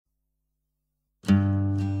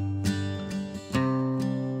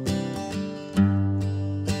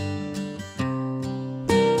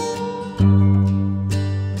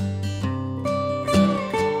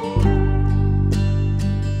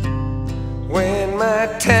my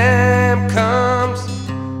time comes,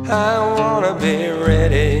 I wanna be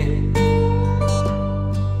ready,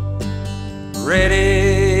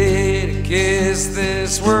 ready to kiss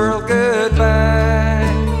this world goodbye.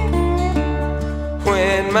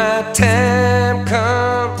 When my time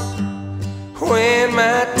comes, when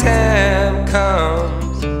my time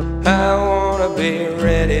comes, I wanna be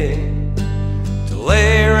ready to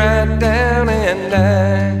lay right down and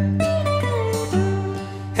die.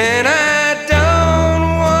 And I don't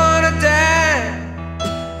wanna die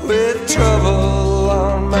with trouble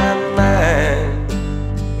on my mind,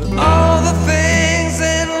 with all the things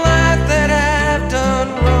in life that I've done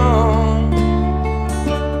wrong.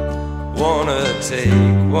 Wanna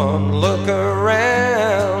take one look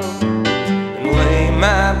around and lay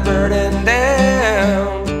my burden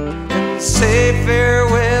down and say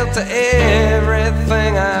farewell to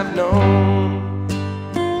everything I've known.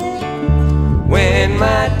 When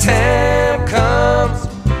my time